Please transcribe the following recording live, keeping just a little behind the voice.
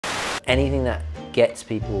anything that gets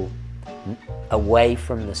people away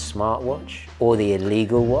from the smartwatch or the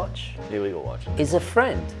illegal watch. The illegal watch is a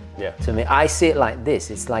friend. Yeah. To me, I see it like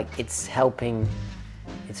this. It's like it's helping.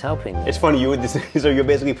 It's helping. It's funny, so you're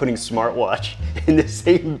basically putting smartwatch in the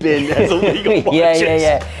same bin as illegal watches.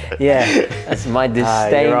 yeah. That's my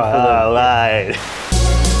disdain you're for them. lied.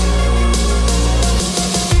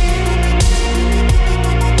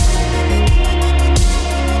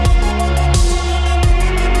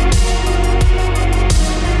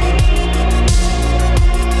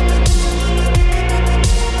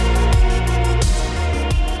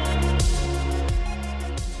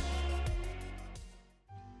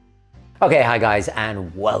 Okay, hi guys,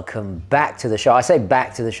 and welcome back to the show. I say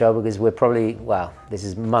back to the show because we're probably, well, this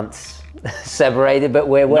is months separated, but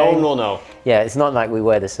we're wearing... No. Yeah, it's not like we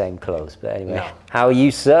wear the same clothes, but anyway. No. How are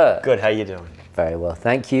you, sir? Good, how you doing? Very well,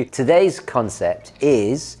 thank you. Today's concept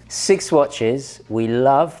is 6 watches we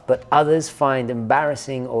love, but others find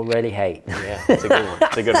embarrassing or really hate. Yeah, it's a good one.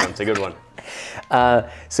 It's a good one. It's a good one.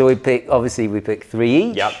 So we pick 3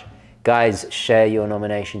 each. Yep. Guys, share your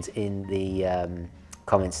nominations in the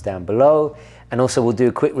comments down below, and also we'll do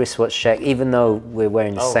a quick wristwatch check, even though we're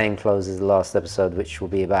wearing the same clothes as the last episode, which will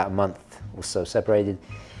be about a month or so separated.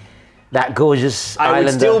 That gorgeous Islander. I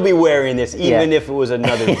would still be wearing this even if it was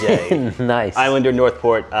another day. Nice. Islander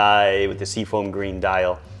Northport with the seafoam green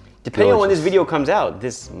dial. Depending on when this video comes out,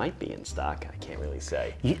 this might be in stock. I can't really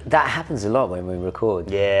say. That happens a lot when we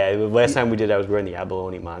record. Yeah, last time we did, I was wearing the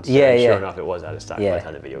abalone monster. Yeah, Sure enough, it was out of stock by the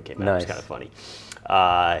time the video came out. Nice. It was kind of funny.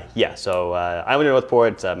 So Islander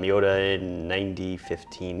Northport, Miyota in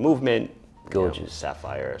 9015 movement. Gorgeous. You know,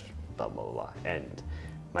 sapphire, blah, blah, blah. And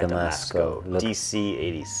my Damasco. Damasco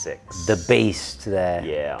DC86. The beast there.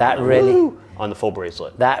 Yeah. That really... On the full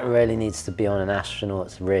bracelet. That really needs to be on an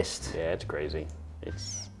astronaut's wrist. Yeah, it's crazy.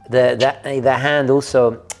 It's... The hand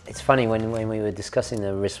also, it's funny when we were discussing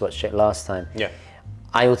the wristwatch check last time. Yeah.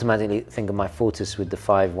 I automatically think of my Fortis with the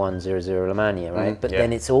 5100 Lamania, right? But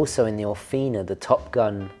then it's also in the Orfina, the Top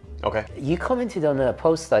Gun. Okay. You commented on a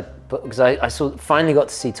post because I finally got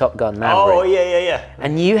to see Top Gun Maverick. Oh, yeah.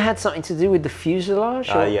 And you had something to do with the fuselage?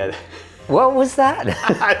 Yeah. What was that?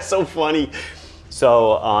 That's so funny.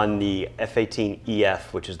 So on the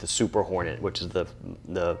F-18EF, which is the Super Hornet, which is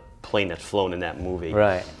the plane that's flown in that movie.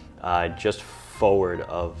 Right. Just forward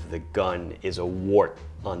of the gun is a wart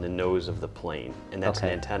on the nose of the plane, and that's an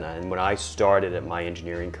antenna. And when I started at my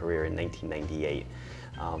engineering career in 1998,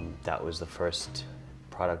 that was the first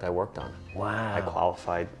product I worked on. Wow.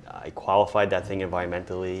 I qualified that thing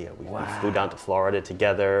environmentally. We flew down to Florida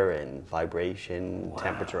together, and vibration,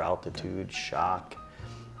 temperature, altitude, shock,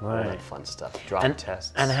 all that fun stuff. Drop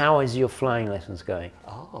tests. And how is your flying lessons going?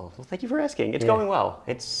 Oh, well, thank you for asking. It's going well.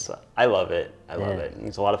 I love it. I love it.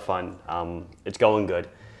 It's a lot of fun. It's going good.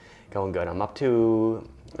 I'm up to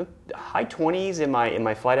high 20s in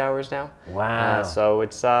my flight hours now. Wow. So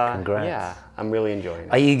it's congrats. Yeah, I'm really enjoying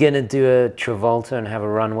it. Are you gonna do a Travolta and have a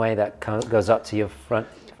runway that goes up to your front?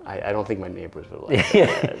 I don't think my neighbors would like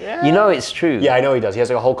that. Yeah. You know it's true. Yeah, I know he does. He has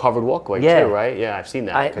like a whole covered walkway too, right? Yeah, I've seen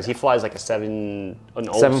that because he flies like a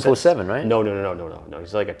 747, right? No.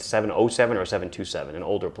 He's like a 707 or 727, an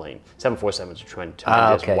older plane. 747 is a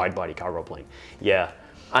tremendous wide body cargo plane. Yeah.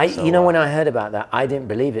 You know, when I heard about that, I didn't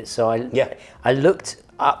believe it. So I looked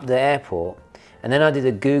up the airport, and then I did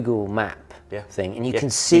a Google map thing, and you can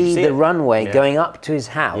see the runway going up to his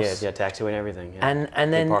house. Yeah, taxiway and everything. Yeah.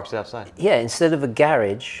 And then he parks it outside. Yeah, instead of a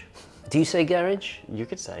garage, do you say garage? You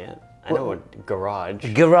could say it. I know what garage.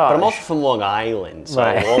 Garage. But I'm also from Long Island, so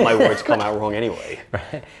all my words come out wrong anyway.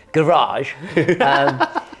 Right. Garage.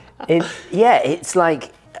 It's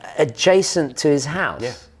like adjacent to his house.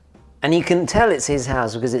 Yeah. And you can tell it's his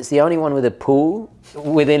house because it's the only one with a pool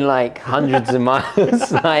within like hundreds of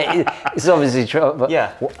miles. Like, it's obviously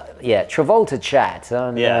Travolta chat.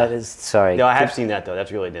 Sorry. No, I have seen that though.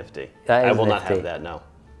 That's really nifty. I will not have that. No.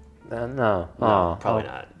 No. Probably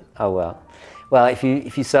not. Oh well. Well, if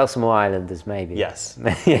you sell some more Islanders, maybe. Yes.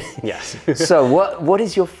 Yes. So what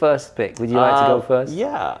is your first pick? Would you like to go first?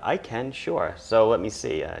 Yeah, I can. Sure. So let me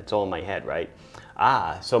see. It's all in my head, right?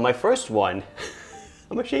 So my first one.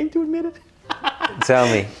 I'm ashamed to admit it. Tell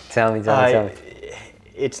me.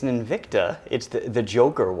 It's an Invicta. It's the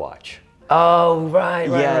Joker watch. Oh, right.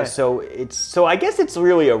 Yeah. So I guess it's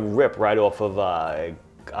really a rip right off of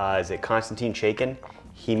is it Konstantin Chaikin?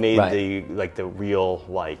 He made the real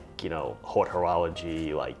hot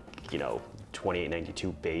horology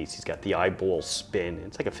 2892 base. He's got the eyeball spin.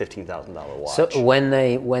 It's like a $15,000 watch. So when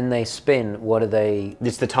they spin, what are they?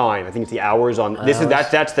 It's the time. I think it's the hours on. That's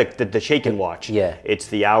the shaken watch. Yeah. It's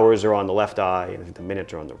the hours are on the left eye, and I think the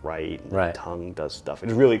minutes are on the right. And Right. The tongue does stuff.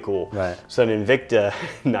 It's really cool. Right. So in Invicta,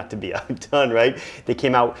 not to be outdone, right? They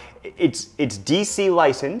came out. It's DC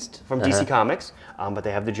licensed from DC Comics, but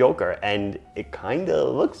they have the Joker, and it kind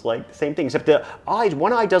of looks like the same thing, except the eyes.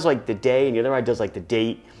 One eye does like the day, and the other eye does like the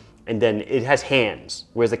date. And then it has hands,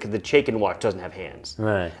 whereas the Shaken watch doesn't have hands.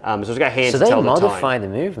 Right. So it's got hands So to they tell the time. modify the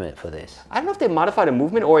movement for this. I don't know if they modified a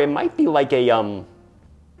movement, or it might be like a.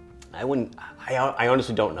 I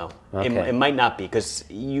honestly don't know. Okay. It might not be, because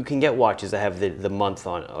you can get watches that have the month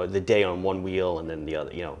on, or the day on one wheel, and then the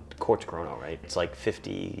other. You know, the quartz chrono, right? It's like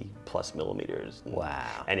 50+ millimeters. Wow.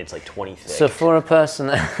 And it's like 20 thick. So for a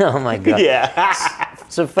person, oh my God. Yeah.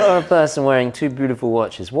 So for a person wearing two beautiful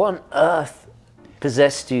watches, what on earth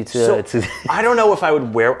possessed you to I don't know if I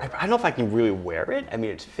would wear. I don't know if I can really wear it. I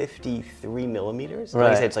mean, it's 53 millimeters.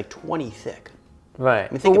 Like I said, it's like 20 thick. Right.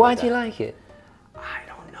 I mean, But why do you like it? I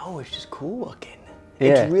don't know. It's just cool looking. Yeah.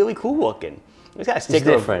 It's really cool looking. It's got a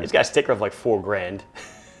sticker. It's got a sticker of like $4,000.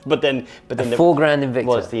 But then $4,000 Invicta.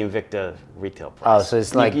 Well, it's the Invicta retail price. Oh, so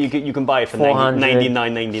it's like you can buy it for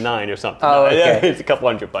 $99.99 or something. Oh, okay. It's a couple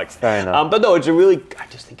 $100. Fair enough. But no, it's a really. I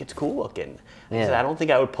just think it's cool looking. Yeah. I don't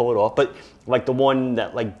think I would pull it off. But like the one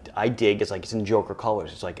that like I dig is like it's in Joker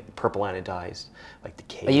colors. It's like purple anodized, like the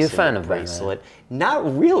case. Are you a and fan the of bracelet?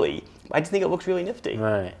 Not really. I just think it looks really nifty.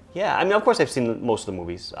 Right. Yeah. I mean, of course, I've seen most of the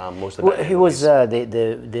movies. Most of the. Who was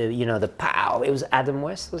the pow? It was Adam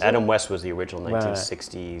West, was it? Adam West was the original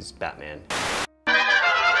 1960s Batman.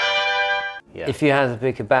 Yeah. If you had to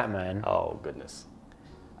pick a Batman. Oh goodness.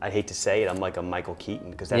 I hate to say it, I'm like a Michael Keaton,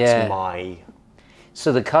 because that's my.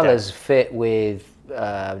 So the colors fit with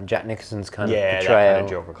Jack Nicholson's kind of portrayal. Yeah, that kind of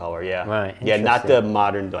Joker color, yeah. Right. Yeah, not the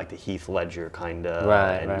modern, like the Heath Ledger kind of.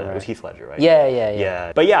 Right, It was Heath Ledger, right?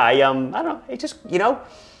 Yeah. But yeah, I don't know. It just,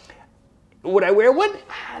 would I wear one?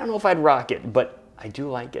 I don't know if I'd rock it, but I do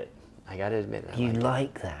like it. I gotta admit. You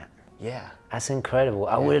like that? Yeah. That's incredible.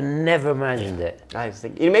 I would have never imagined it. I just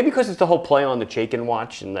think, maybe because it's the whole play on the Shaken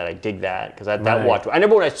watch, and that I dig that, because that watch. I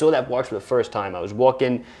remember when I saw that watch for the first time.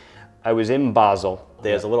 I was in Basel.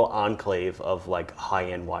 There's a little enclave of like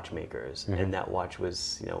high-end watchmakers, and that watch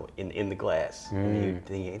was, in the glass. And I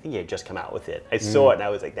think he had just come out with it. I saw it, and I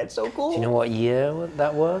was like, "That's so cool." Do you know what year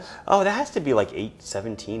that was? Oh, that has to be like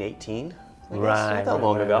 17, 18. Right. Not that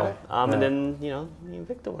long ago. And then, the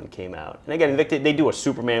Invicta one came out. And again, Invicta, they do a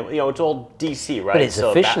Superman, it's all DC, right? But it's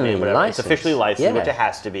officially licensed. It's officially licensed, which it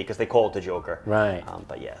has to be, because they call it the Joker. Right.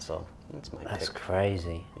 But yeah, so that's my pick. That's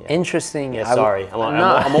crazy. Yeah. Interesting. Yeah, sorry.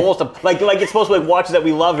 I'm almost, like it's supposed to be like watches that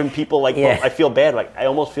we love, and people like, I feel bad. Like, I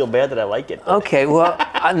almost feel bad that I like it. Okay, well,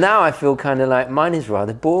 now I feel kind of like mine is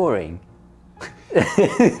rather boring.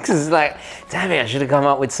 Because it's like, damn it, I should have come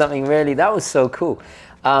up with something really, that was so cool.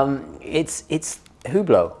 It's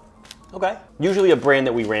Hublot. Okay. Usually a brand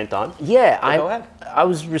that we rant on. Yeah, go ahead. I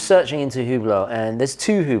was researching into Hublot, and there's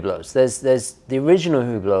two Hublots. There's the original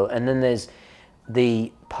Hublot, and then there's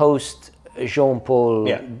the post Jean-Paul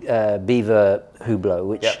Beaver Hublot,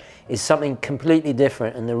 which is something completely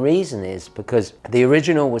different. And the reason is because the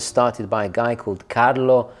original was started by a guy called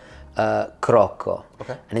Carlo Crocco.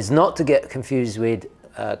 Okay. And it's not to get confused with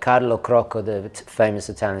Carlo Crocco, the famous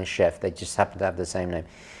Italian chef. They just happen to have the same name.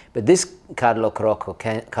 But this Carlo Crocco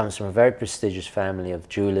comes from a very prestigious family of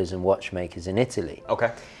jewelers and watchmakers in Italy.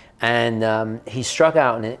 Okay. And he struck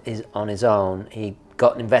out on his own. He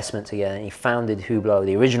got an investment together, and he founded Hublot,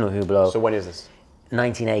 the original Hublot. So when is this?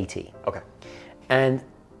 1980. Okay. And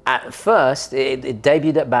at first, it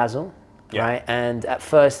debuted at Basel, right? And at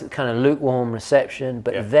first, kind of lukewarm reception.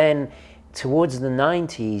 But then, towards the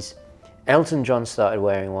 90s, Elton John started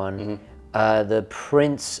wearing one. The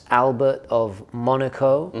Prince Albert of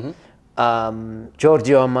Monaco,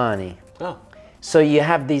 Giorgio Armani. Oh. So you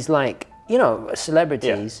have these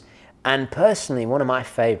celebrities. And personally, one of my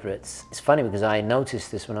favorites, it's funny because I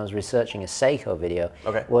noticed this when I was researching a Seiko video,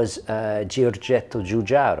 was Giorgetto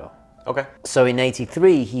Giugiaro. Okay. So in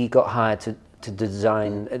 '83, he got hired to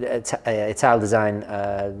design, Ital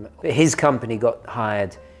Design, his company got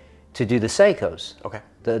hired to do the Seikos. Okay.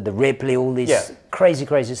 The Ripley, all this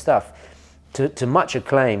crazy stuff, to much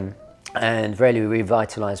acclaim, and really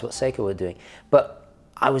revitalized what Seiko were doing. But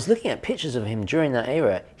I was looking at pictures of him during that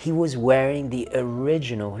era. He was wearing the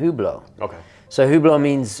original Hublot. Okay. So Hublot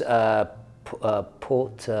means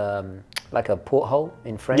port, like a porthole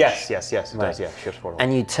in French. Yes, it does, ship's porthole.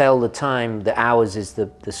 And you tell the time, the hours is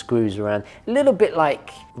the screws around. A little bit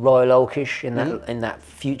like Royal Oakish in that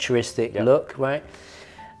futuristic look, right?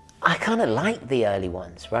 I kind of like the early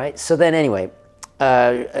ones, right? So then anyway,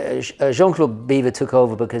 Jean-Claude Biver took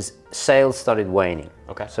over because sales started waning.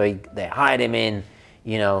 Okay. So they hired him in,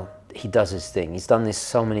 you know, he does his thing. He's done this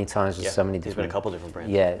so many times with so many different... He's been a couple different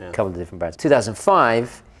brands. Yeah, a couple of different brands.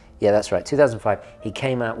 2005, yeah, that's right. 2005, he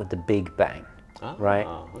came out with the Big Bang, right?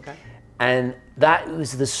 Oh, okay. And that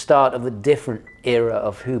was the start of a different era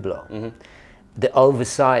of Hublot. The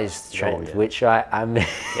oversized trend, which I'm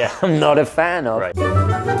not a fan of. Right.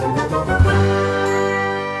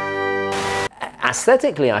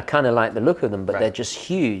 Aesthetically, I kind of like the look of them, but they're just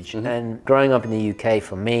huge. And growing up in the UK,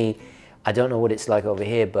 for me, I don't know what it's like over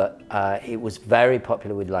here, but it was very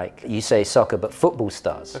popular with, like, you say soccer, but football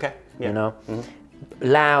stars. Okay. Yeah. You know?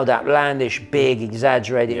 Loud, outlandish, big,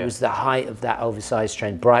 exaggerated. It was the height of that oversized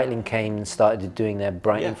trend. Breitling came and started doing their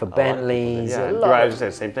Breitling for Bentleys. I was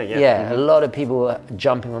saying the same thing. Yeah, a lot of people were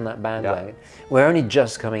jumping on that bandwagon. We're only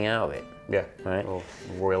just coming out of it. Yeah. Right. Well,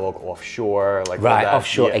 Royal Oak offshore, like right, that.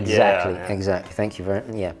 Offshore. Exactly. Exactly. Thank you very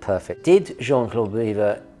much. Yeah, perfect. Did Jean-Claude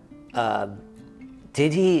Biver?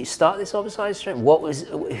 Did he start this oversized trend? What was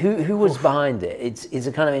who was behind it? It's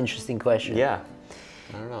a kind of interesting question. Yeah.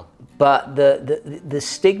 I don't know. But the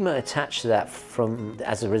stigma attached to that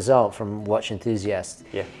as a result from watch enthusiasts.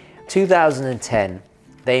 Yeah. 2010,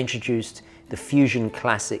 they introduced the Fusion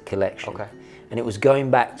Classic collection. Okay. And it was going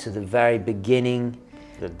back to the very beginning.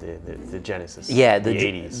 The Genesis. Yeah, the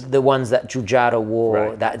 80s. The ones that Giugiaro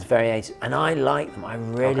wore, that's very 80s. And I like them, I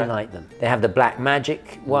really like them. They have the Black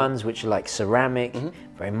Magic ones, which are like ceramic,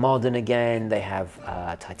 very modern again. They have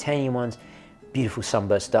titanium ones, beautiful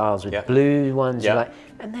sunburst dials with blue ones. Like,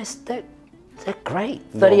 and they're great,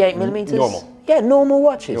 38 millimeters. Normal. Yeah, normal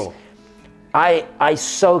watches. Normal. I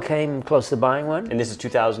so came close to buying one. And this is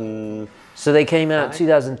 2000? So they came out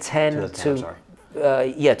 2010 to,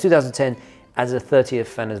 2010. As a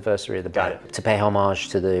 30th anniversary of the brand, to pay homage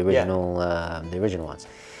to the original, ones,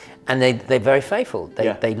 and they're very faithful. They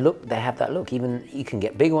have that look. Even you can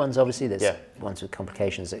get bigger ones, obviously. There's ones with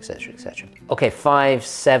complications, etc., etc. Okay, 5,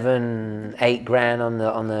 7, 8 grand on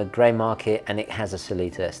the grey market, and it has a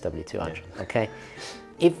Sellita SW200. Okay,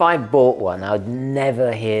 if I bought one, I would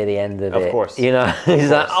never hear the end of it. Of course, you know,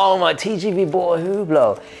 he's like, oh, my TGV bought a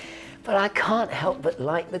Hublot, but I can't help but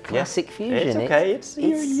like the classic Fusion. It's okay.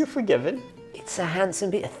 You're forgiven. It's a handsome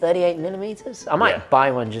bit, 38 millimeters. I might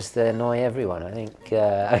buy one just to annoy everyone. I think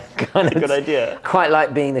good idea. Quite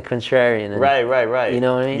like being the contrarian. And, right. You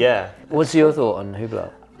know what I mean? Yeah. What's your thought on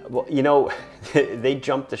Hublot? Well, you know, they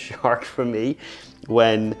jumped the shark for me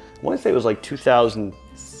when, I want to say it was like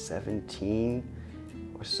 2017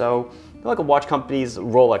 or so. Like a watch companies,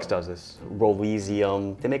 Rolex does this.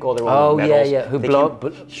 Rolesium. They make all their own metals. Yeah.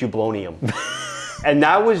 Hublonium. And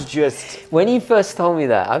that was just... When you first told me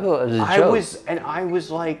that, I thought it was a joke. I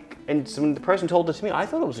was like, and when the person told it to me, I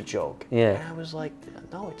thought it was a joke. Yeah. And I was like,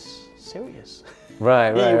 no, it's serious.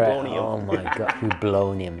 Right. Oh my God,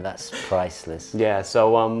 Hublonium, that's priceless. Yeah,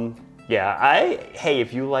 so, hey,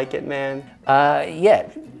 if you like it, man.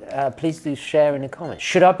 Please do share in the comments.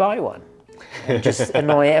 Should I buy one? And just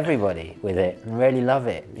annoy everybody with it and really love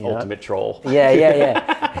it. Ultimate troll. Yeah.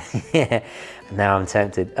 Yeah. Now I'm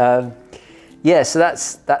tempted. So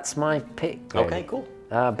that's my pick. Really. Okay, cool.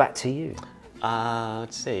 Back to you.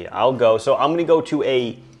 Let's see. I'll go. So I'm going to go to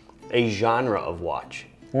a genre of watch,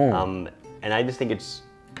 and I just think it's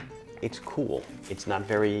cool. It's not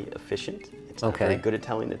very efficient. It's not very good at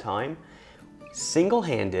telling the time.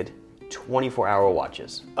 Single-handed, 24-hour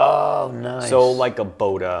watches. Oh, nice. So like a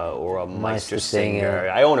Boda or a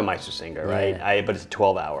Meistersinger. I own a Meistersinger, right? But it's a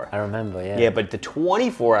 12-hour. I remember, yeah. Yeah, but the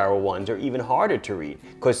 24-hour ones are even harder to read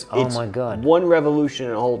because it's one revolution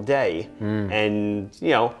in a whole day. And, you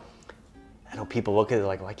know, I know people look at it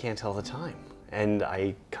like, well, I can't tell the time. And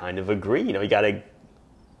I kind of agree. You know, you got to...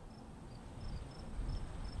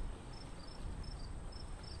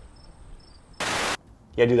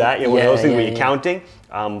 Yeah, do that. One of those things where you're counting.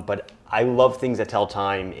 But I love things that tell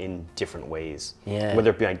time in different ways. Yeah. Whether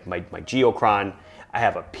it be my geochron, I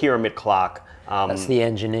have a pyramid clock. That's the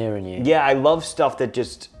engineer in you. Yeah, I love stuff that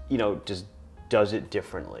just does it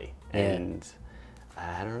differently. And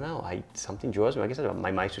I don't know, something draws me. Like I said,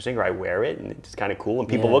 my Meistersinger, I wear it and it's kind of cool. And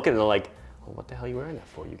people look at it and they're like, well, what the hell are you wearing that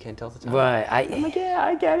for? You can't tell the time. Right. I'm like, yeah,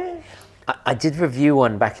 I get it. I did review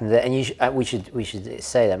one back in the day, and we should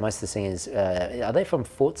say that Meistersingers, are they from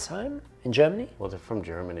Pforzheim in Germany? Well, they're from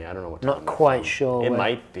Germany. I don't know what. Not quite sure. It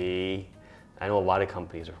might be. I know a lot of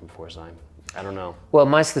companies are from Pforzheim. I don't know. Well,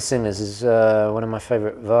 Meistersingers is one of my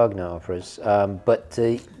favorite Wagner operas, but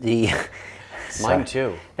the Mine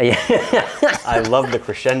too. Yeah. I love the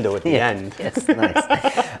crescendo at the end. Yes,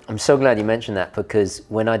 nice. I'm so glad you mentioned that, because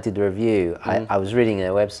when I did the review, I was reading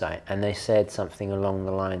their website and they said something along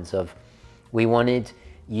the lines of, we wanted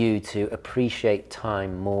you to appreciate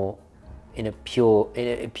time more in a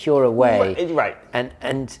purer way. Right.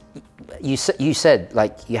 And you said,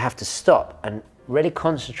 like, you have to stop and really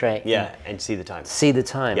concentrate. Yeah, and see the time. See the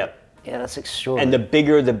time. Yep. Yeah, that's extraordinary. And the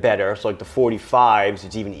bigger the better. So like the 45s,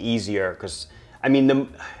 it's even easier because, I mean,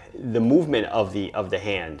 the movement of the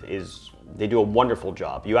hand is, they do a wonderful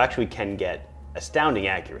job. You actually can get astounding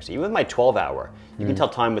accuracy. Even with my 12-hour, you can tell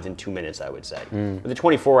time within 2 minutes, I would say. With the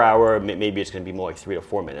 24-hour, maybe it's going to be more like 3 to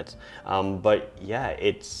 4 minutes. But yeah,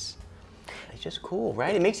 it's just cool,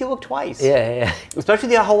 right? It makes you look twice. Yeah. Especially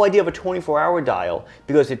the whole idea of a 24-hour dial,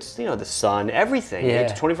 because it's, you know, the sun, everything. Yeah.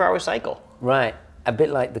 It's a 24-hour cycle. Right. A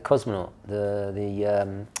bit like the cosmonaut,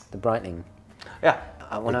 the brightening. Yeah.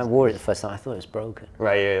 When I wore it the first time, I thought it was broken.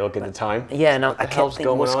 Right, yeah, look at the time. Yeah, no, what the I kept hell's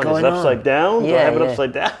thinking, going on? Going Is it upside down? Do I have it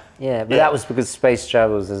upside down? Yeah, but that was because space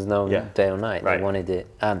travels, there's no day or night. Right. They wanted it.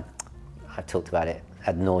 I've talked about it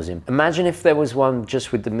ad nauseum. Imagine if there was one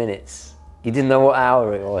just with the minutes. You didn't know what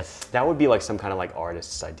hour it was. That would be like some kind of like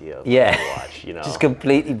artist's idea of watch, you know? Just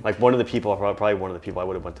completely. Like one of the people, probably one of the people I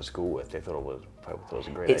would have went to school with, they thought it was a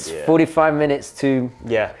great idea. It's 45 minutes to,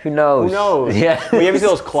 who knows? Who knows? Yeah. Well, you ever see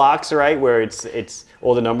those clocks, right, where it's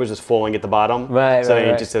all the numbers just falling at the bottom? Right, so right,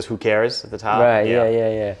 it just says who cares at the top? Right,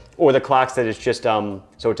 yeah. Or the clocks that it's just, so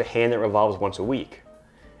it's a hand that revolves once a week.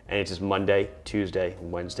 And it's just Monday, Tuesday,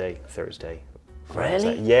 Wednesday, Thursday, Friday.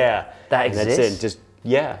 Really? Yeah. That and exists? That's it. Just,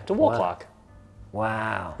 it's a wall clock.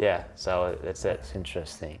 Wow. Yeah, so that's it. That's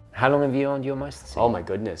interesting. How long have you owned your Meister? Oh my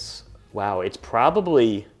goodness. Wow, it's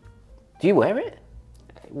probably... Do you wear it?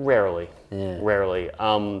 Rarely. Yeah. Rarely.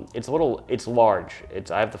 It's large.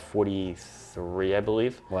 I have the 43, I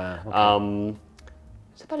believe. Wow. Okay.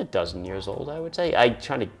 It's about a dozen years old, I would say. I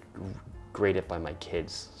try to grade it by my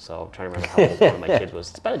kids, so I'm trying to remember how old one of my kids was.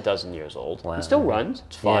 It's about a dozen years old. Wow. It still runs.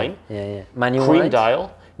 It's fine. Yeah. Manual Cream rides?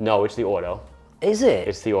 dial. No, it's the auto. Is it?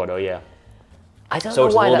 It's the auto, yeah. I don't So know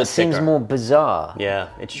it's a why little that bit seems thicker. more bizarre. Yeah,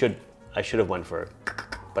 I should have went for it,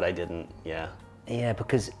 but I didn't, yeah. Yeah,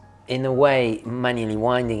 because in a way, manually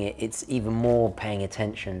winding it, it's even more paying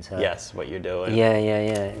attention to... Yes, what you're doing. Yeah.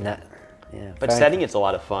 And that, But setting it's a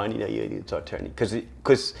lot of fun, you know, you need to start turning. Because, you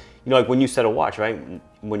know, like when you set a watch, right,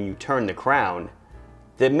 when you turn the crown,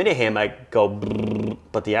 the minute hand might go,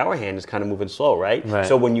 but the hour hand is kind of moving slow, right?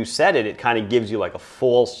 So when you set it, it kind of gives you like a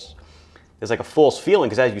false... There's like a false feeling,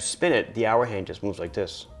 because as you spin it, the hour hand just moves like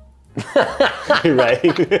this. Right?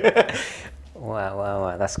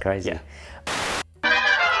 Wow, that's crazy.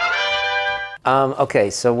 Yeah. Okay,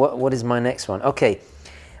 so what is my next one? Okay,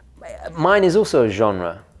 mine is also a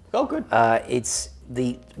genre. Oh, good. It's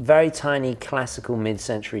the very tiny classical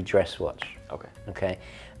mid-century dress watch. Okay,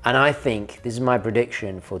 and I think, this is my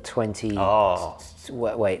prediction for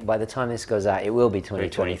wait, by the time this goes out, it will be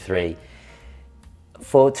 2023.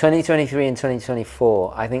 For 2023 and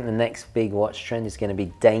 2024, I think the next big watch trend is going to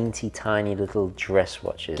be dainty, tiny little dress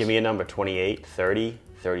watches. Give me a number, 28, 30,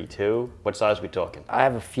 32? What size are we talking? I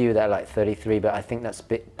have a few that are like 33, but I think that's a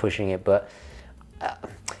bit pushing it. But,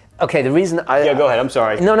 okay, the reason Yeah, go ahead, I'm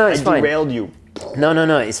sorry. No, it's fine. I derailed you. No,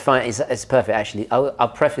 it's fine. It's perfect, actually. I'll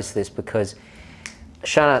preface this because,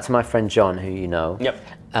 shout out to my friend John, who you know.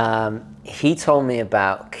 Yep. He told me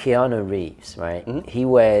about Keanu Reeves, right? He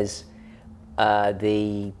wears...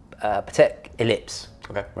 the Patek Ellipse.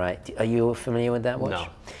 Okay. Right. Are you familiar with that watch? No.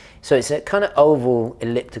 So it's a kind of oval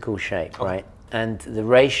elliptical shape, right? And the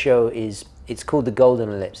ratio is, it's called the golden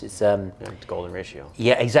ellipse. It's It's golden ratio.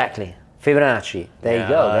 Yeah, exactly. Fibonacci. There you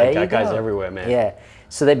go. There you go. Guys everywhere, man. Yeah.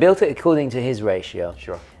 So they built it according to his ratio.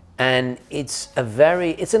 Sure. And it's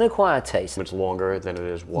an acquired taste. It's longer than it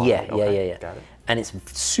is wide. Yeah. Got it. And it's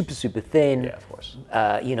super thin. Yeah, of course.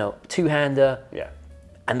 You know, two-hander. Yeah.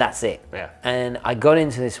 And that's it. Yeah. And I got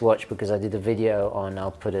into this watch because I did a video on,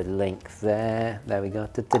 I'll put a link there. There we go.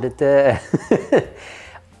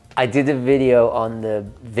 I did a video on the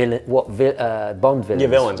Bond villains. Yeah,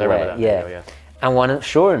 villains, I remember that Yeah. video, yeah. And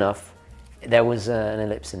sure enough, there was an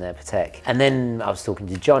ellipse in there, Patek. And then I was talking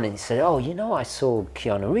to John and he said, oh, you know, I saw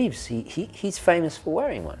Keanu Reeves. He's famous for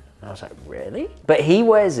wearing one. And I was like, really? But he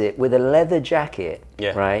wears it with a leather jacket,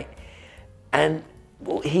 right? And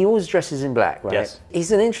well, he always dresses in black, right? Yes.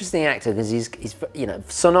 He's an interesting actor because he's you know,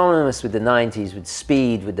 synonymous with the 90s, with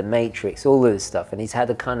Speed, with The Matrix, all of this stuff. And he's had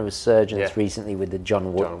a kind of resurgence recently with the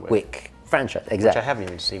John Wick franchise. Exactly. Which I haven't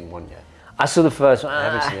even seen one yet. I saw the first one. I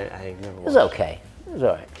haven't seen it. I've never watched it. It was okay. It was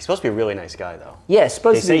all right. He's supposed to be a really nice guy, though. Yeah,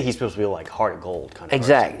 supposed to be. They say he's supposed to be like heart of gold kind of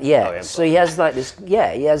Exactly, person. yeah. Oh, yeah. So he has like this, he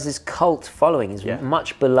has this cult following. He's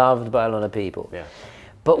much beloved by a lot of people. Yeah.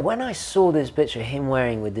 But when I saw this picture of him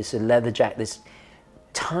wearing with this leather jacket, this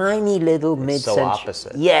tiny little mid-century. So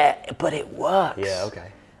opposite. Yeah, but it works. Yeah,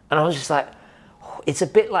 okay. And I was just like, oh, it's a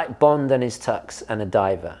bit like Bond and his tux and a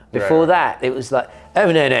diver. Before that, it was like,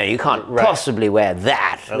 oh no, you can't possibly wear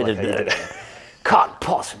that. Can't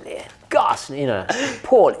possibly. Gosh, you know,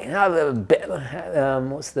 poorly.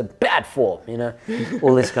 What's the bad form? You know,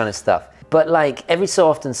 all this kind of stuff. But like every so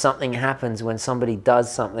often, something happens when somebody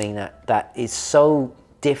does something that is so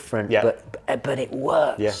different, but it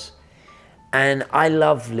works. Yeah. And I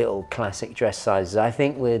love little classic dress sizes. I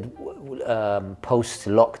think with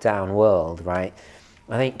post-lockdown world, right?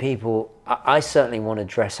 I think people, I certainly want to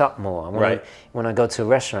dress up more. I want to, when I go to a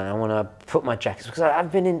restaurant, I want to put my jackets, because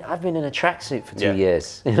I've been in a tracksuit for 2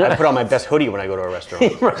 years. You know? I put on my best hoodie when I go to a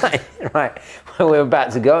restaurant. right. Well, we're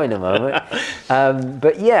about to go in a moment.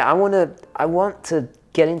 But yeah, I want to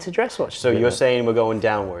get into dress watches. So you're saying we're going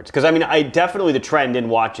downwards? Because I mean, definitely the trend in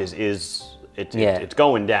watches is, it's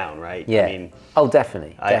going down, right? Yeah. I mean, oh,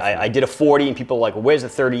 definitely. I did a 40 and people are like, where's the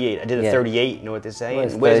 38? I did a 38, you know what they're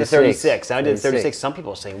saying? Where's the 36? I did a 36. Some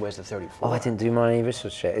people are saying, where's the 34? Oh, I didn't do my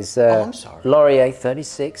wristwatch yet. It's I'm sorry. Laurier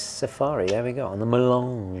 36 Safari. There we go. On the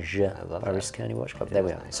Melange by Risk County Watch Club. There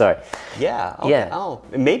we are. Sorry. Yeah. Okay. Yeah. Oh,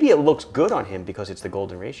 maybe it looks good on him because it's the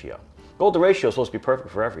golden ratio. Golden ratio is supposed to be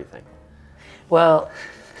perfect for everything. Well,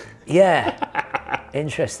 yeah.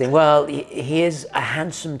 Interesting. Well, he is a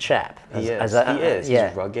handsome chap. He is.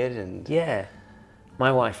 He's rugged and... Yeah.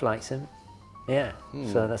 My wife likes him. Yeah.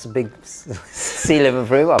 So that's a big seal of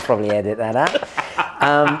approval. I'll probably edit that out.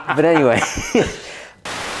 But anyway,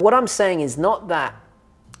 what I'm saying is not that...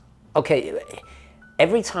 Okay,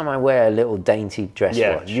 every time I wear a little dainty dress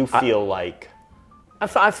watch... you feel like...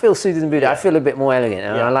 I feel suited and booted. I feel a bit more elegant,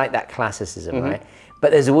 and I like that classicism, right? But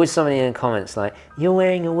there's always somebody in the comments like, you're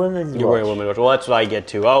wearing a woman's watch. You're wearing a woman's watch. Well, that's what I get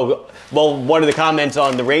to. Oh, well, one of the comments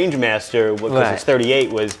on the Rangemaster, because it's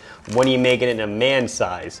 38, was, when are you making it in a man's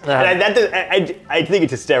size? And I think it's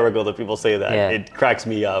hysterical that people say that. Yeah. It cracks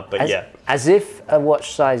me up, but As if a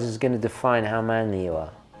watch size is going to define how manly you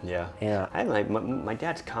are. Yeah. Yeah. I like my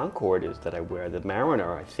dad's Concorde is that I wear, the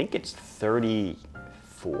Mariner, I think it's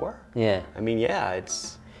 34. Yeah. I mean, yeah,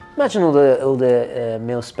 it's... Imagine all the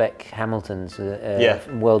mil-spec Hamiltons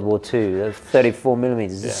World War II. They're 34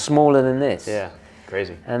 millimeters. It's smaller than this. Yeah,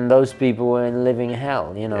 crazy. And those people were in living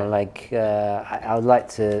hell. You know, like I would like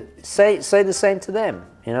to say the same to them.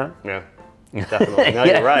 You know. Yeah, definitely. No,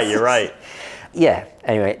 you're right. You're right. Yeah.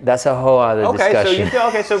 Anyway, that's a whole other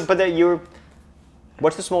discussion. But then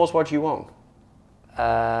what's the smallest watch you own?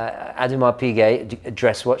 Audemars Piguet,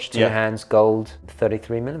 dress watch, 2 hands, gold,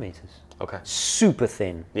 33 millimeters. Okay. Super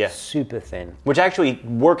thin. Yeah. Super thin. Which actually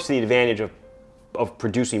works to the advantage of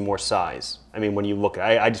producing more size. I mean, when you look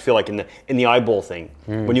at I just feel like in the eyeball thing,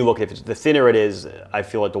 when you look at it, the thinner it is, I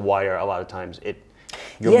feel like the wider a lot of times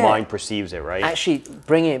your mind perceives it, right? Actually,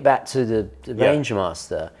 bringing it back to the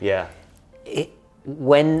Rangemaster. Yeah.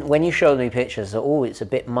 When you showed me pictures, it's a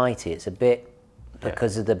bit mighty. It's a bit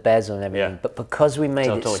because of the bezel and everything. But because we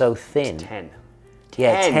made it so thin. It's 10.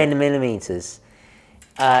 Yeah, 10 millimeters.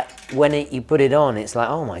 When you put it on, it's like,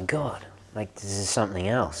 oh my God, like this is something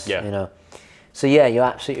else, you know? So yeah, you're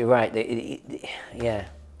absolutely right.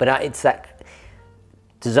 But it's that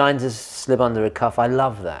designed to slip under a cuff. I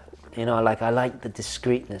love that. You know, I like the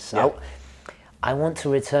discreetness. Yeah. I want to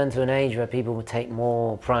return to an age where people would take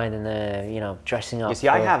more pride in their, you know, dressing up. You see,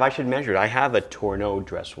 I should measure it. I have a Tourneau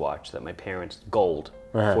dress watch that my parents, gold,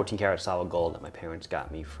 14 karat solid gold that my parents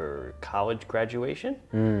got me for college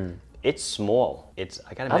graduation. It's small. I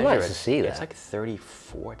gotta measure it. I'd like to see that. It's like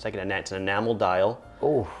 34. It's like it's an enamel dial.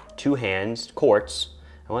 Oh. 2 hands, quartz.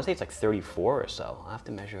 I want to say it's like 34 or so. I'll have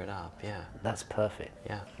to measure it up. Yeah. That's perfect.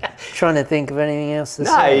 Yeah. Trying to think of anything else to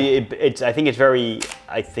say. I think it's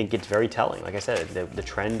very telling. Like I said, the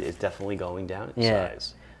trend is definitely going down in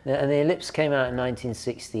size. And the Ellipse came out in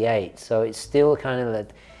 1968, so it's still kind of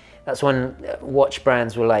that's when watch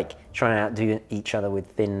brands were like trying to outdo each other with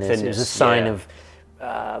thinness. It was a sign of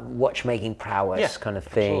watchmaking prowess kind of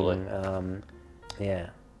thing. And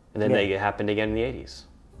then they happened again in the 80s.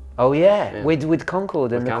 Oh yeah, with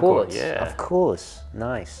Concorde and the quartz. Yeah. Of course,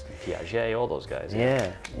 nice. Piaget, all those guys.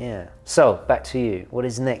 Yeah. So back to you. What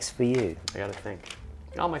is next for you? I gotta think.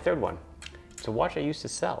 Oh, my third one. It's a watch I used to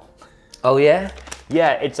sell. Oh yeah?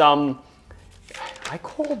 Yeah, it's I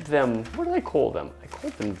called them. What did I call them? I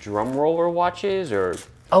called them drum roller watches or.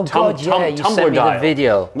 Oh God, yeah, you sent me the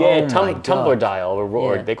video. Yeah, tumbler dial,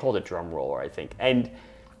 or they called it drum roller, I think. And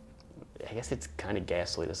I guess it's kind of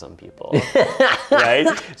ghastly to some people, right?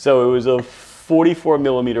 So it was a 44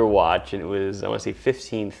 millimeter watch, and it was, I want to say,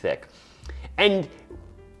 15 thick. And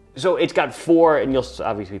So it's got 4, and you'll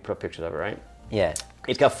obviously put pictures of it, right? Yeah.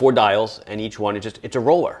 It's got 4 dials, and each one it's a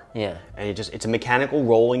roller. Yeah. And it's a mechanical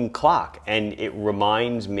rolling clock, and it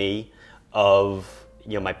reminds me of,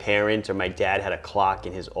 you know, my parents or my dad had a clock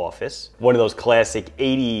in his office. One of those classic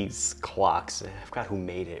 80s clocks. I forgot who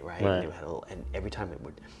made it, right? Right. And every time it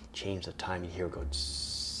would change the time, you'd hear it go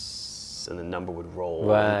tss, and the number would roll.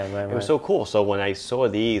 Right, It was so cool. So when I saw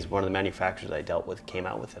these, one of the manufacturers I dealt with came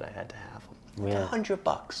out with it. I had to have them. Yeah.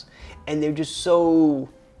 $100. And they're just so...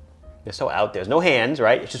 They're so out there. There's no hands,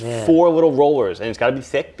 right? It's just 4 little rollers, and it's got to be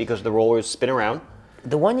thick because the rollers spin around.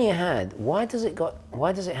 The one you had, why does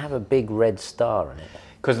it have a big red star on it?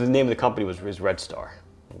 Because the name of the company was Red Star.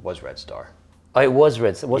 It was Red Star. Oh, it was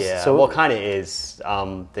Red Star. Yeah. So, well, kind of is.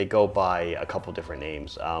 They go by a couple different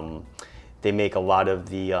names. They make a lot of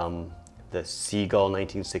the Seagull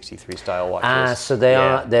 1963 style watches. Ah, so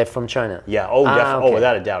they're from China. Yeah. Oh, definitely. Okay. Oh,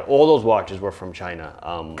 without a doubt. All those watches were from China.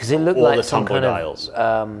 Because it looked all like the some kind dials.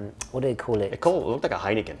 of what do they call it? It looked like a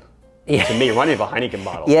Heineken. Yeah. To me, it reminded me of a Heineken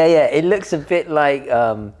bottle. Yeah, yeah. It looks a bit like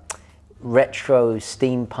retro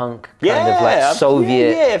steampunk kind of like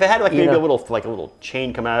Soviet. Yeah, if it had like maybe a little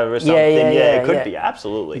chain come out of it or something. Yeah, it could be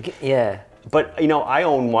absolutely. Yeah. But you know, I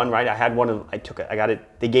own one, right? I had one. I got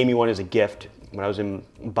it. They gave me one as a gift when I was in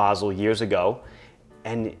Basel years ago,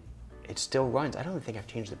 and it still runs. I don't even think I've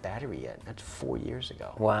changed the battery yet. That's 4 years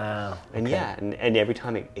ago. Wow. And yeah, and every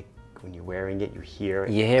time when you're wearing it, you hear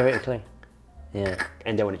it. You hear it clearly. Yeah.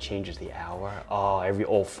 And then when it changes the hour,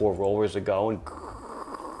 all 4 rollers are going.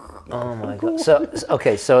 Oh my God. So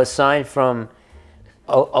okay. So aside from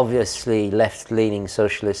obviously left-leaning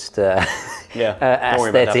socialist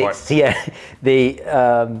aesthetics,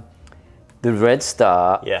 the Red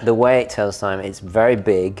Star, the way it tells time, it's very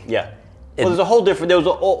big. Yeah. Well, there's a whole different. There was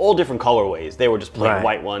all different colorways. They were just plain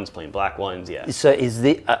white ones, plain black ones. Yeah. So is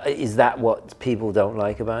that what people don't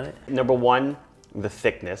like about it? Number one, the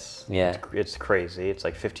thickness. Yeah. It's crazy. It's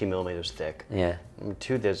like 15 millimeters thick. Yeah. Number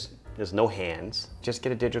two, there's no hands. Just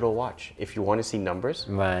get a digital watch. If you want to see numbers,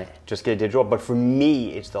 right. Just get a digital. But for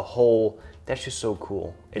me, it's the whole. That's just so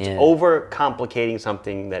cool. It's over complicating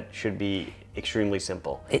something that should be extremely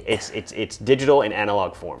simple. It's digital in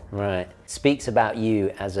analog form. Right. It speaks about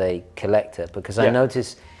you as a collector, because I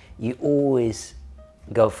notice you always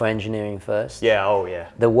go for engineering first. Yeah. Oh yeah.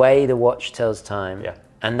 The way the watch tells time. Yeah.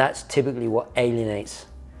 And that's typically what alienates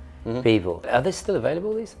people. Are they still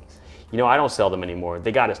available, these things? You know, I don't sell them anymore.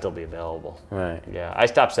 They got to still be available. Right. Yeah. I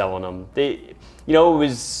stopped selling them. They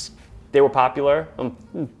were popular. A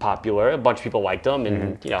bunch of people liked them,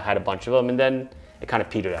 and had a bunch of them, and then it kind of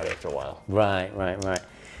petered out after a while. Right.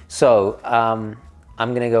 So I'm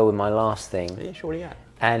gonna go with my last thing. Yeah, sure. What do you got?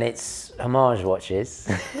 And it's Homage watches.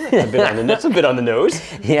 That's a bit on the nose.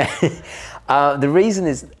 Yeah. The reason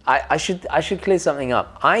is I should clear something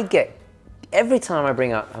up. I get every time I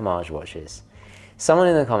bring up Homage watches, someone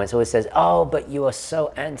in the comments always says, "Oh, but you are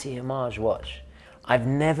so anti-Homage watch." I've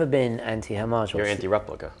never been anti-Homage watch. You're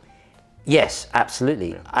anti-replica. Yes,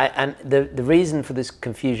 absolutely. And the reason for this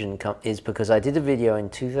confusion is because I did a video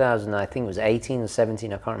in 2000, I think it was 18 or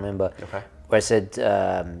 17, I can't remember, where I said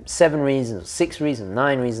 7 reasons, 6 reasons,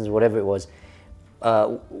 9 reasons, whatever it was,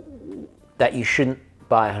 that you shouldn't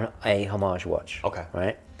buy a Homage watch. Okay.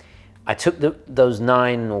 Right? I took those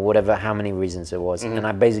 9 or whatever, how many reasons it was, and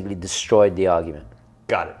I basically destroyed the argument.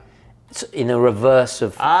 Got it. In a reverse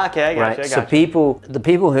of okay, I got you. So the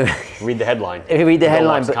people who read the headline,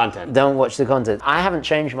 but content. Don't watch the content. I haven't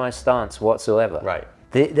changed my stance whatsoever. Right.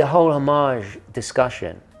 The whole Homage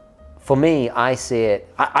discussion, for me, I see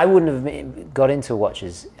it. I wouldn't have got into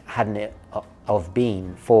watches hadn't it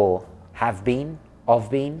wouldn't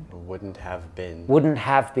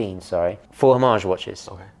have been. Sorry, for Homage watches.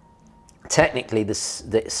 Okay. Technically, the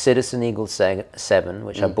Citizen Eagle 7,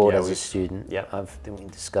 which I bought as a student, I think we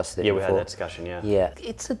discussed it before. We had that discussion, Yeah,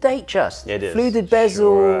 it's a Datejust. It is. Fluted bezel.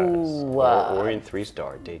 Sure. Or in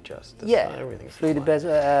 3-star Datejust. Everything's fluted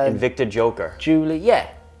bezel. Invicta Joker. Julie,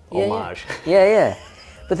 Homage. Yeah.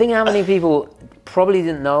 But think how many people probably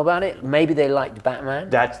didn't know about it. Maybe they liked Batman.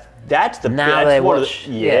 That's the now they watch.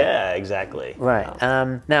 Exactly. Right.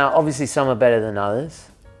 Now, obviously, some are better than others.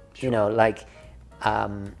 Sure. You know, like.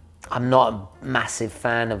 I'm not a massive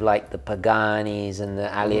fan of like the Paganis and the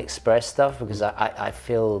AliExpress stuff, because I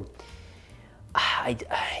feel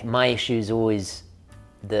my issue is always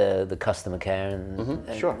the customer care and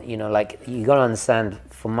sure. Like you got to understand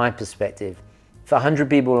from my perspective, if 100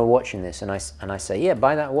 people are watching this and I say, yeah,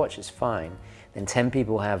 buy that watch, it's fine, then 10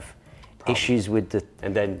 people have issues with the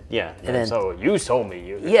and then so you told me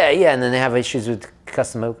you and then they have issues with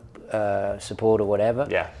customer support or whatever.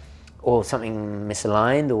 Yeah. Or something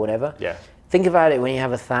misaligned or whatever, think about it when you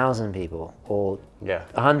have 1,000 people or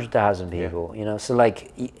 100,000 people, you know, so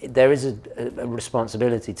like there is a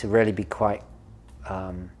responsibility to really be quite,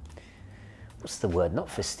 what's the word? Not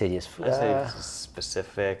fastidious. I say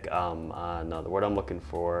specific. No, the word I'm looking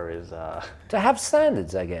for is... to have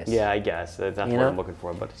standards, I guess. Yeah, I guess. That's not the word I'm looking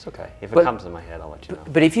for, but it's okay. If it comes in my head, I'll let you know.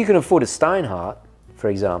 But if you can afford a Steinhardt, for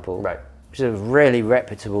example, which is a really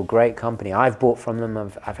reputable, great company. I've bought from them.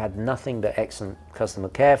 I've had nothing but excellent customer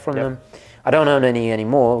care from them. I don't own any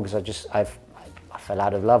anymore because I fell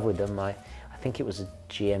out of love with them. I think it was a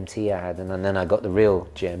GMT I had, and then I got the real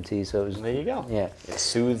GMT. So it was. There you go. Yeah. It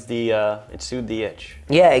soothed the itch.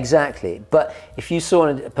 Yeah, exactly. But if you saw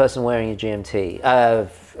a person wearing a GMT, a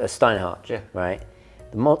Steinhardt, right?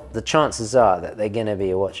 The chances are that they're going to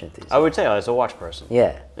be a watch enthusiast. I would say as a watch person.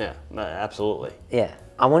 Yeah. Yeah, absolutely. Yeah.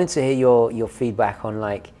 I wanted to hear your feedback on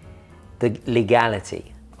like the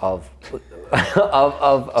legality of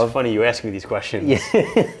It's funny you ask me these questions.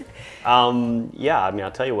 Yeah. Yeah, I mean,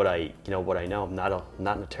 I'll tell you what I know. I'm not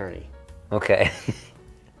an attorney. Okay.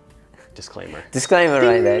 Disclaimer. Disclaimer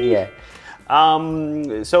right there.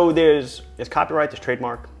 Yeah. So there's copyright, there's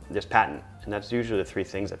trademark, there's patent, and that's usually the three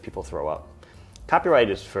things that people throw up.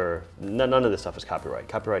 Copyright is for none of this stuff is copyright.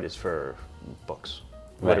 Copyright is for books.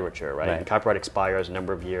 Literature, right? And copyright expires a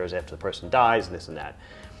number of years after the person dies, and this and that.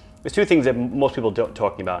 There's two things that most people don't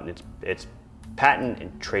talking about, and it's patent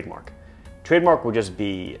and trademark. Trademark would just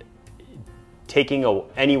be taking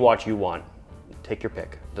any watch you want, take your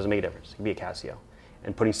pick, doesn't make a difference. It can be a Casio,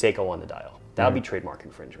 and putting Seiko on the dial. That'll be trademark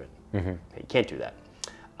infringement. You can't do that.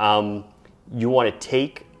 You want to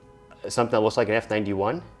take something that looks like an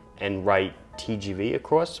F91 and write TGV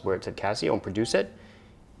across where it said Casio and produce it.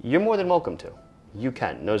 You're more than welcome to. You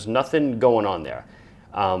can. There's nothing going on there.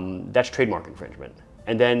 That's trademark infringement.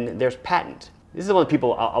 And then there's patent. This is the one that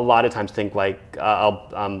people a lot of times think like,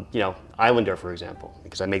 you know, Islander, for example,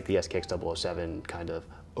 because I make the SKX 007 kind of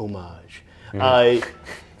homage.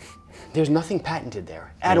 There's nothing patented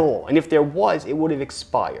there at all. And if there was, it would have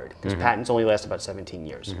expired because patents only last about 17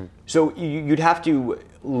 years. So you'd have to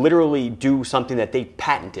literally do something that they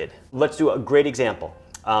patented. Let's do a great example.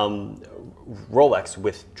 Rolex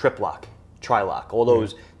with trip lock. Tri-lock, all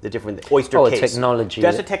those, the different oyster case. Technology.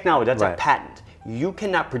 That's a technology, that's a patent. You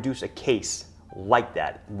cannot produce a case like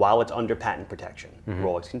that while it's under patent protection.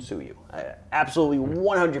 Rolex can sue you. Absolutely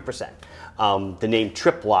 100%. The name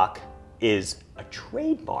trip lock is a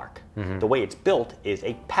trademark. The way it's built is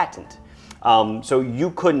a patent. So you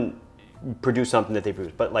couldn't produce something that they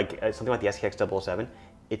produced, but like something like the SKX 007,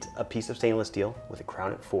 it's a piece of stainless steel with a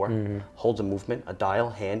crown at 4, holds a movement, a dial,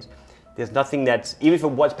 hands. There's nothing that's, even if it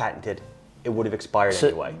was patented, it would have expired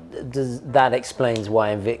anyway. That explains why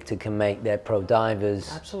Invicta can make their pro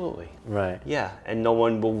divers. Absolutely. Right. Yeah, and no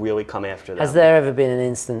one will really come after them. Has there ever been an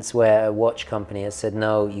instance where a watch company has said,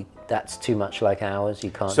 no, that's too much like ours, you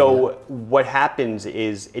can't do that? What happens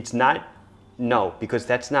is, it's not, no, because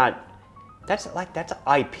that's IP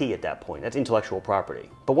at that point. That's intellectual property.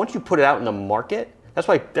 But once you put it out in the market, that's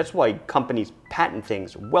why companies patent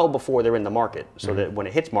things well before they're in the market, so that when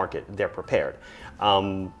it hits market, they're prepared.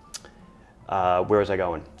 Where was I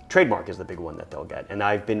going? Trademark is the big one that they'll get, and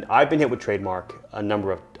I've been hit with trademark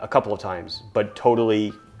a couple of times, but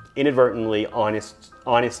totally inadvertently,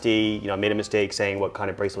 honesty. You know, I made a mistake saying what kind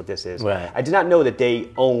of bracelet this is. Right. I did not know that they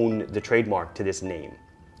own the trademark to this name.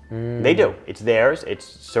 They do. It's theirs. It's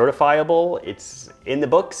certifiable. It's in the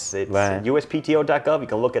books. It's USPTO.gov. You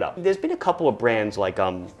can look it up. There's been a couple of brands like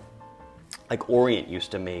Orient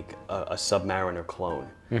used to make a Submariner clone,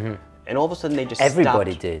 and all of a sudden they just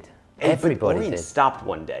Everybody stopped. did. And Everybody Orient did. stopped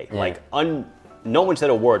one day. Yeah. Like no one said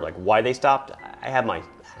a word. Like why they stopped. I have my.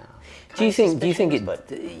 Do you think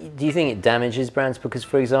it damages brands? Because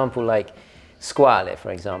for example, like Squale,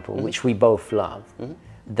 for example, which we both love,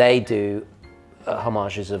 they do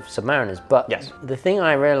homages of Submariners. But the thing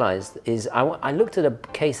I realized is I looked at a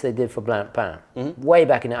case they did for Blanc Pain way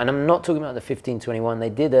back in, and I'm not talking about the 1521. They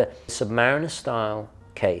did a Submariner style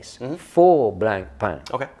case for Blanc Pain.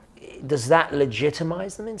 Okay. Does that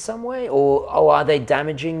legitimize them in some way, or are they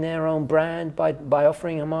damaging their own brand by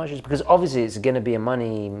offering homages? Because obviously it's going to be a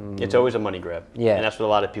money. It's always a money grab. Yeah. And that's what a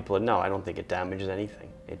lot of people know. I don't think it damages anything.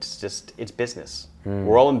 It's business.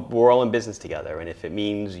 We're all in business together, and if it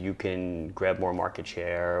means you can grab more market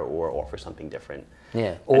share or offer something different.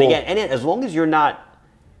 Yeah. And again, as long as you're not,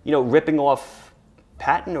 ripping off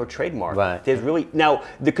patent or trademark. Right. There's really, now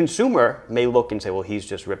the consumer may look and say, well, he's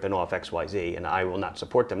just ripping off XYZ and I will not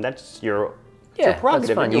support them. That's your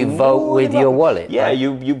prerogative. That's fine. You vote with your wallet. Yeah, right?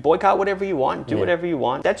 you boycott whatever you want, do whatever you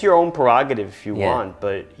want. That's your own prerogative if you want,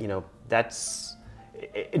 but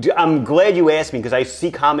I'm glad you asked me because I see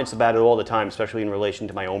comments about it all the time, especially in relation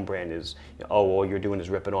to my own brand. Is all you're doing is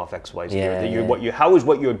ripping off X, Y, Z. How is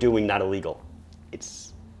what you're doing not illegal?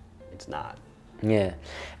 It's not. Yeah,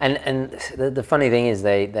 and the funny thing is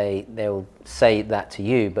they'll say that to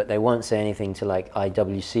you, but they won't say anything to like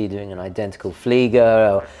IWC doing an identical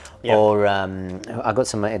Flieger or I got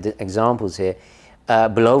some examples here.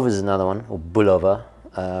 Bulova's another one, or Bulova.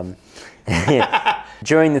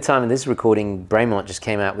 During the time of this recording, Bremont just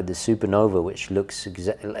came out with the Supernova, which looks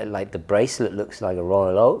like the bracelet looks like a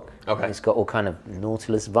Royal Oak. Okay. It's got all kind of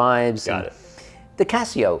Nautilus vibes. Got it. The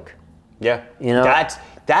Casio. Yeah. You know,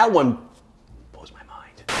 that one blows my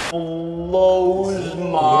mind. Blows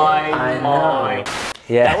my mind.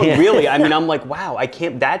 Yeah. That one really, I mean, I'm like, wow, I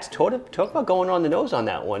can't, talk about going on the nose on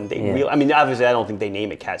that one. They really, I mean, obviously I don't think they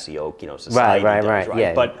name it Casio, you know, society does, right?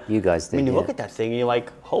 Yeah, but you guys did. I mean, you look at that thing and you're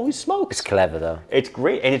like, holy smokes. It's clever though. It's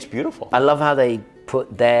great and it's beautiful. I love how they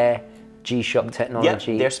put their G-Shock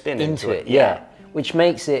technology their spin into it. Yeah. Which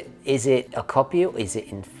makes it, is it a copy or is it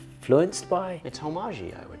influenced by? It's homage,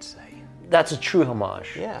 I would say. That's a true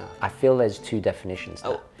homage. Yeah. I feel there's two definitions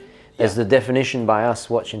there. There's the definition by us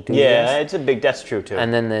watching enthusiasts. Yeah, it's a big, that's true too.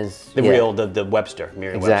 And then there's the real, the Webster,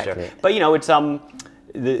 Merriam-Webster. But you know, it's,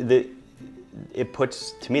 it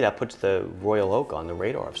puts, to me, that puts the Royal Oak on the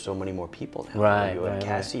radar of so many more people now. Right, You have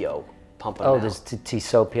Casio pumping Oh, out. there's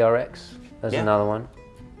Tissot PRX. There's another one.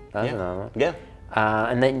 That's another one. Yeah.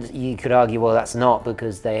 And then you could argue, well, that's not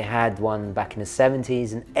because they had one back in the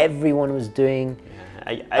 70s and everyone was doing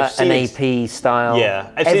an AP style. Yeah,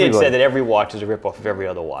 I've seen it said that every watch is a ripoff of every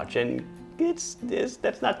other watch, and that's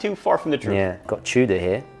not too far from the truth. Yeah, got Tudor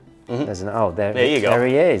here. There's there you go. There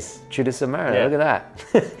he is, Tudor Submariner, look at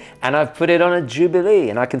that. And I've put it on a Jubilee,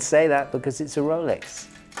 and I can say that because it's a Rolex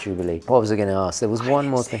Jubilee. What was I going to ask? There was one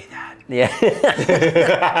more thing. Yeah.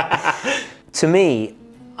 To me,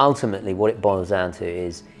 ultimately, what it boils down to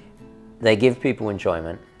is they give people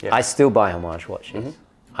enjoyment. Yeah. I still buy homage watches.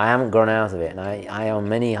 I haven't grown out of it, and I own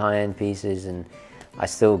many high-end pieces, and I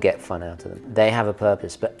still get fun out of them. They have a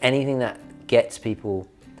purpose, but anything that gets people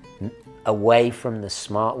away from the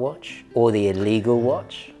smartwatch or the illegal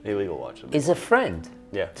watch, is a friend.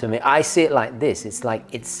 Yeah. To me, I see it like this. It's like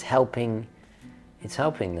it's helping. It's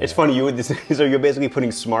helping them. It's funny, so you're basically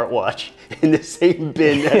putting smartwatch in the same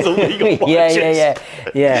bin as illegal watches.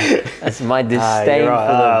 Yeah. That's my disdain for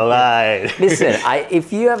them. Right. Listen,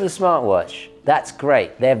 if you have a smartwatch, that's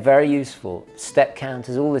great. They're very useful. Step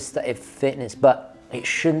counters, all this stuff, fitness, but it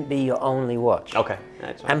shouldn't be your only watch. Okay,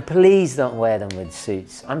 that's right. And please don't wear them with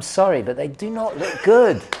suits. I'm sorry, but they do not look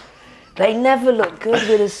good. They never look good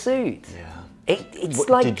with a suit. Yeah. It's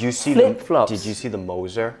like flip-flops. Did you see the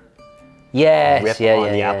Moser? Yes,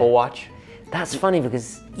 on the Apple Watch? That's funny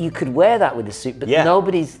because you could wear that with a suit, but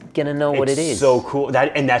nobody's gonna know what it is. It's so cool,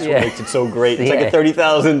 and that's what makes it so great. It's like a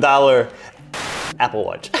 $30,000 Apple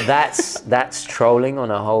Watch. That's trolling on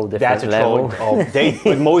a whole different level.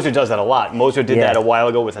 But Moser does that a lot. Moser did that a while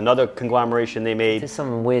ago with another conglomeration they made. There's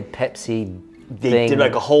some weird Pepsi They did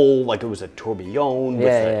like a whole, like it was a tourbillon.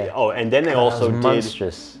 And then they also did,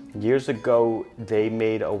 monstrous. Years ago, they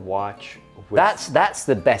made a watch. That's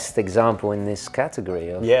the best example in this category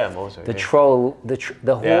of Moser, the troll, the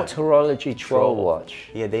horology troll watch.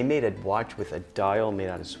 Yeah, they made a watch with a dial made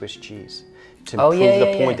out of Swiss cheese to prove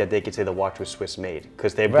the point that they could say the watch was Swiss made,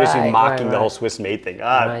 because they're basically mocking the whole Swiss made thing.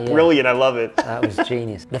 Brilliant! I love it. That was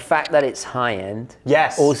genius. The fact that it's high end,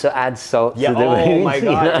 also adds salt to the oh my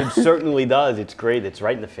god, it certainly does. It's great. It's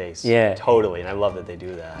right in the face. Yeah, totally. And I love that they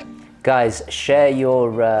do that. Guys, share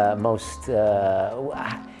your most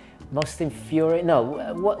infuriating,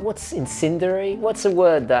 what's incendiary? What's a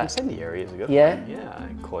word that... Incendiary is a good one. Yeah? Yeah,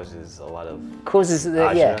 it causes a lot of...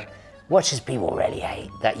 Watches people really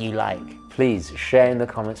hate that you like. Please share in the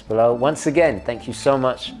comments below. Once again, thank you so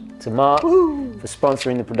much to Marc for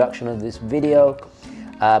sponsoring the production of this video.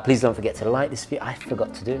 Please don't forget to like this video. I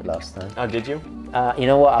forgot to do it last time. Oh, did you? You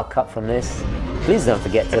know what? I'll cut from this. Please don't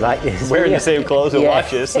forget to like this video. Wearing the same clothes and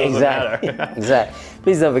watches, so it doesn't matter. Exactly.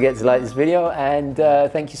 Please don't forget to like this video, and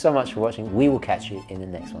thank you so much for watching. We will catch you in the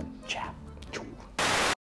next one. Ciao.